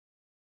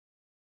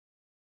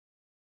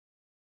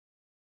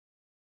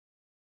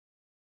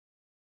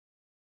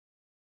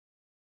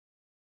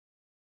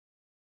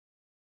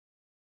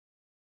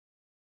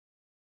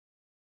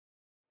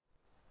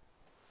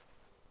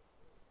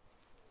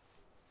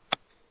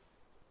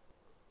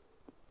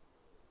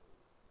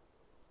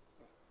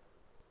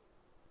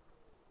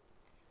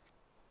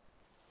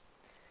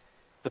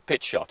the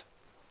pitch shot.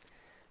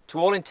 To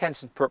all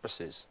intents and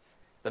purposes,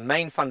 the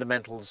main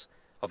fundamentals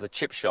of the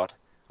chip shot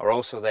are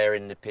also there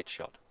in the pitch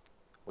shot.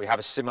 We have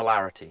a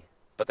similarity,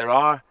 but there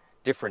are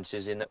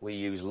differences in that we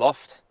use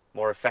loft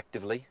more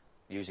effectively,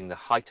 using the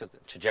height of the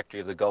trajectory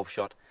of the golf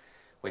shot.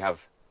 We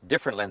have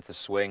different length of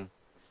swing,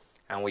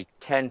 and we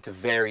tend to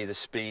vary the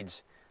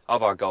speeds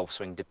of our golf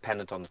swing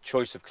dependent on the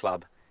choice of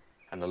club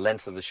and the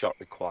length of the shot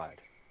required.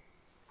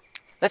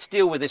 Let's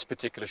deal with this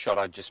particular shot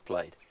I just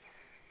played.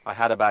 I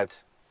had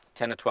about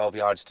 10 or 12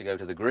 yards to go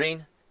to the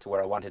green, to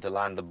where I wanted to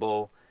land the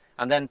ball,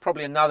 and then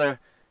probably another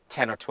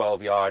 10 or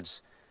 12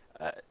 yards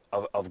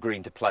of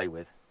green to play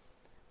with.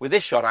 With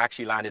this shot I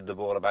actually landed the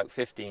ball about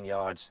 15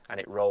 yards and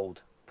it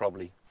rolled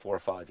probably 4 or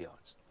 5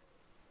 yards.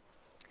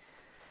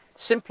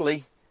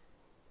 Simply,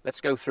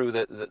 let's go through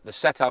the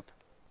setup,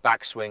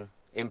 backswing,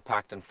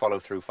 impact and follow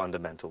through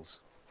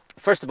fundamentals.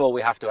 First of all,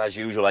 we have to, as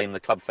usual, aim the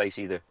club face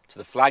either to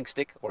the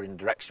flagstick or in the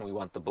direction we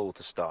want the ball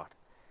to start.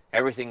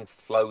 Everything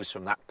flows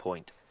from that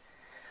point.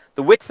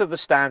 The width of the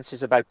stance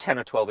is about 10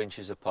 or 12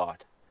 inches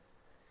apart.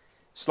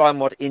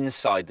 Somewhat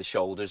inside the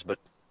shoulders, but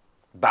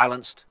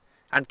balanced,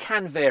 and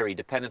can vary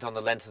dependent on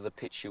the length of the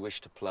pitch you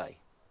wish to play.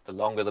 The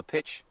longer the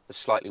pitch, the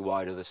slightly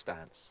wider the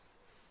stance.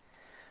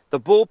 The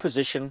ball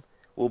position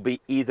will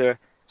be either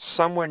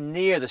somewhere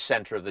near the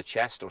center of the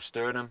chest or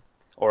sternum,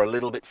 or a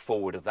little bit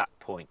forward of that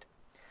point.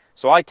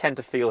 So I tend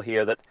to feel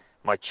here that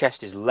my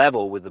chest is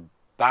level with the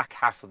back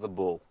half of the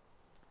ball,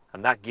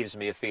 and that gives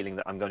me a feeling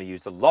that I'm going to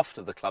use the loft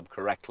of the club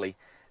correctly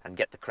and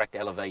get the correct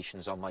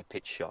elevations on my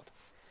pitch shot.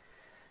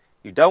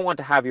 You don't want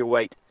to have your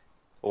weight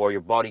or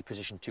your body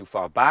positioned too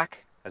far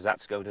back, as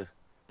that's going to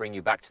bring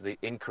you back to the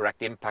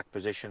incorrect impact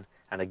position,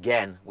 and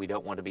again we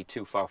don't want to be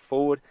too far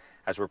forward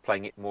as we're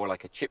playing it more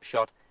like a chip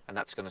shot, and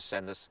that's going to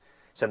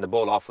send the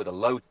ball off with a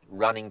low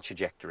running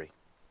trajectory.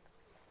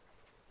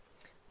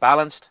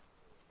 Balanced,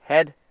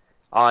 head,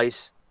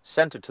 eyes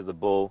centered to the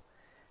ball,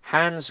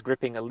 hands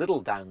gripping a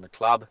little down the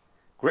club,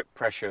 grip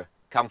pressure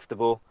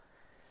comfortable,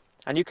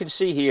 and you can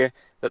see here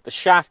that the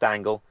shaft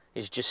angle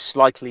is just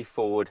slightly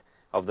forward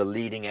of the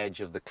leading edge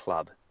of the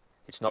club.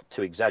 It's not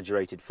too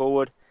exaggerated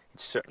forward,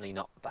 it's certainly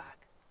not back.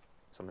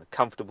 So I'm in a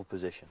comfortable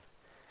position.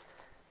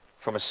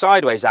 From a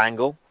sideways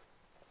angle,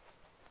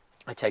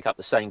 I take up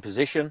the same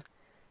position.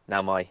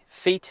 Now my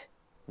feet,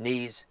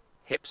 knees,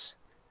 hips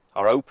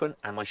are open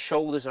and my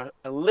shoulders are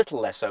a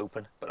little less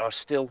open, but are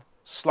still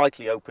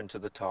slightly open to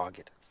the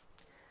target.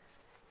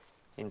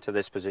 Into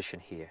this position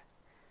here.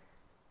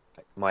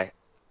 My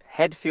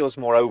head feels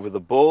more over the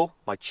ball,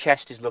 my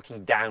chest is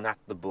looking down at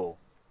the ball.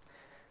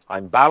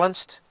 I'm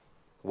balanced,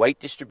 weight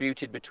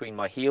distributed between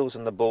my heels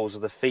and the balls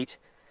of the feet,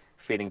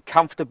 feeling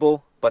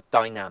comfortable but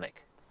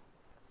dynamic.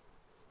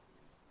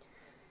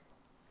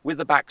 With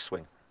the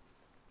backswing,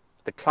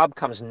 the club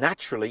comes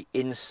naturally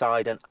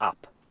inside and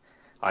up.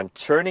 I'm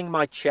turning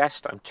my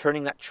chest, I'm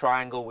turning that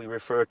triangle we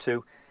refer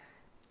to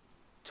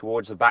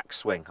towards the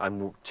backswing.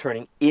 I'm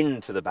turning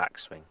into the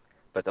backswing.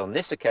 But on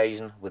this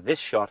occasion, with this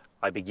shot,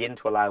 I begin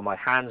to allow my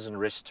hands and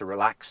wrists to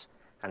relax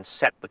and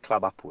set the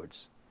club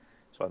upwards.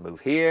 So I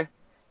move here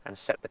and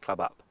set the club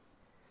up.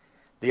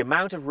 The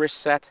amount of wrist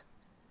set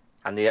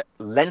and the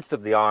length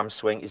of the arm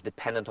swing is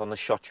dependent on the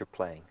shot you're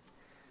playing.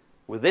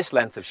 With this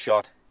length of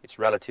shot, it's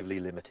relatively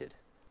limited.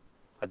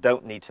 I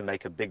don't need to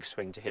make a big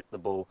swing to hit the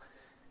ball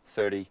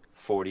 30,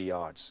 40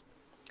 yards.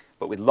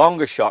 But with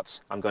longer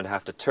shots, I'm going to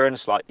have to turn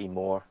slightly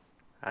more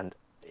and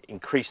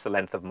increase the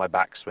length of my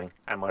backswing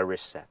and my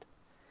wrist set.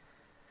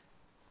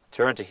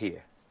 Turn to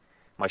here.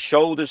 My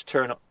shoulders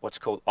turn what's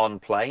called on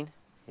plane.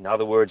 In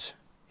other words,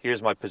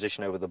 here's my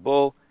position over the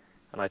ball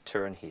and I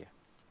turn here.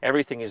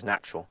 Everything is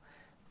natural.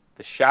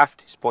 The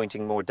shaft is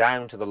pointing more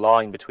down to the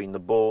line between the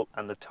ball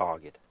and the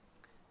target.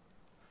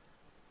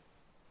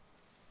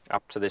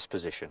 Up to this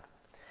position.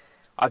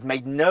 I've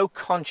made no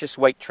conscious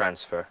weight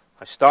transfer.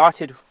 I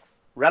started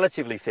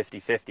relatively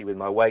 50-50 with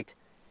my weight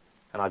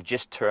and I've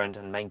just turned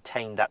and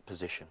maintained that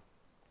position.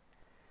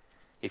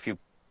 If you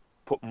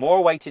put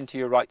more weight into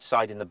your right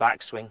side in the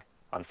backswing,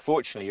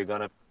 unfortunately you're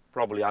going to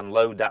probably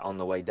unload that on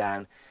the way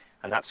down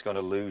and that's going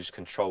to lose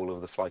control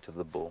of the flight of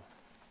the ball.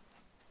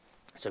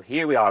 So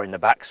here we are in the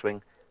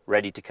backswing,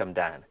 ready to come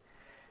down.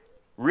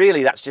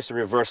 Really that's just a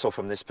reversal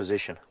from this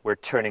position. We're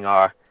turning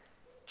our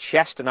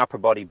chest and upper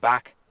body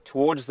back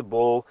towards the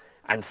ball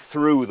and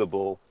through the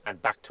ball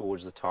and back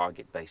towards the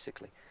target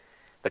basically.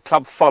 The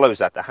club follows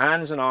that. The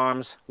hands and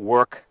arms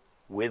work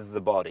with the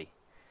body.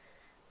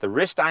 The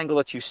wrist angle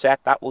that you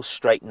set, that will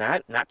straighten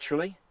out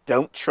naturally.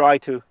 Don't try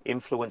to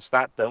influence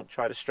that. Don't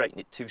try to straighten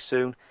it too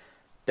soon.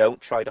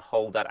 Don't try to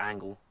hold that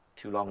angle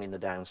too long in the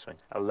downswing.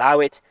 Allow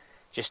it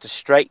just to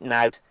straighten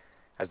out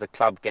as the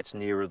club gets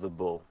nearer the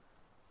ball.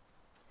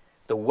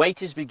 The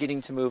weight is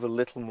beginning to move a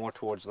little more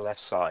towards the left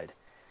side.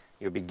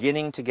 You're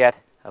beginning to get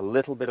a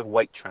little bit of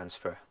weight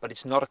transfer, but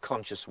it's not a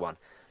conscious one.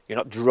 You're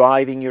not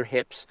driving your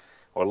hips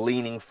or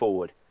leaning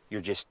forward.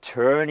 You're just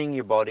turning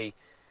your body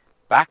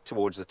back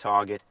towards the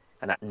target,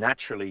 and that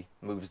naturally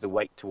moves the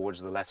weight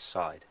towards the left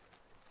side.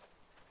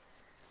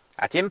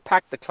 At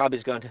impact, the club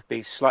is going to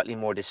be slightly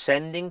more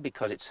descending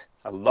because it's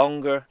a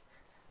longer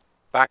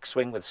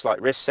backswing with a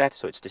slight wrist set,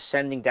 so it's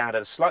descending down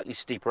at a slightly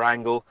steeper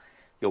angle.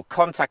 You'll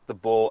contact the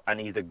ball and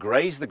either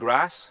graze the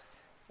grass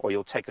or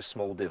you'll take a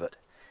small divot.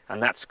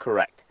 And that's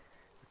correct.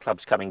 The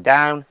club's coming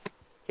down,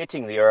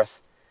 hitting the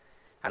earth,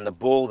 and the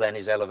ball then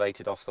is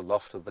elevated off the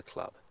loft of the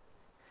club.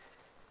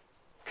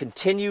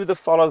 Continue the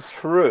follow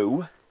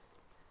through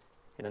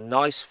in a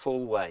nice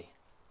full way.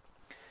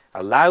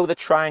 Allow the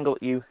triangle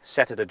you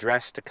set at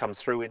address to come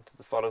through into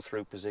the follow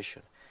through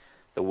position.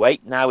 The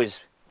weight now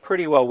is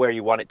pretty well where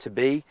you want it to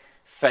be,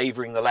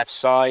 favouring the left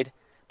side,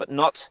 but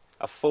not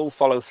a full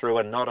follow through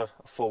and not a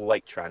full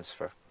weight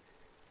transfer.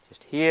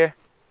 Just here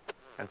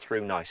and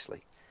through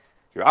nicely.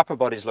 Your upper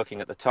body is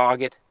looking at the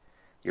target.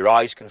 Your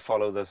eyes can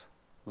follow the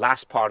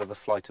last part of the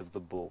flight of the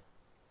ball.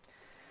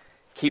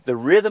 Keep the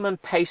rhythm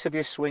and pace of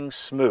your swing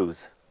smooth,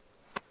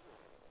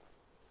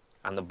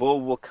 and the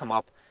ball will come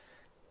up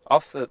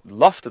off the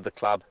loft of the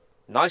club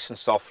nice and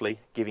softly,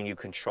 giving you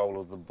control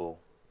of the ball.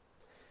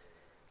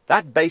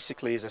 That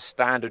basically is a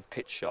standard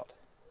pitch shot.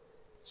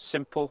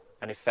 Simple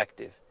and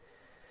effective.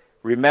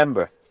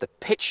 Remember, the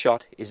pitch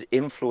shot is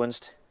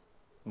influenced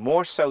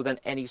more so than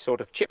any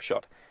sort of chip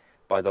shot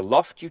by the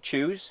loft you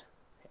choose,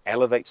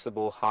 elevates the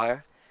ball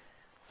higher,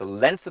 the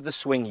length of the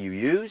swing you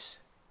use,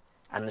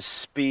 and the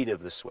speed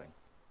of the swing.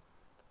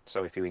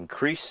 So if you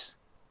increase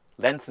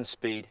length and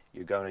speed,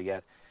 you're going to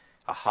get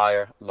a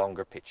higher,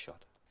 longer pitch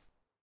shot.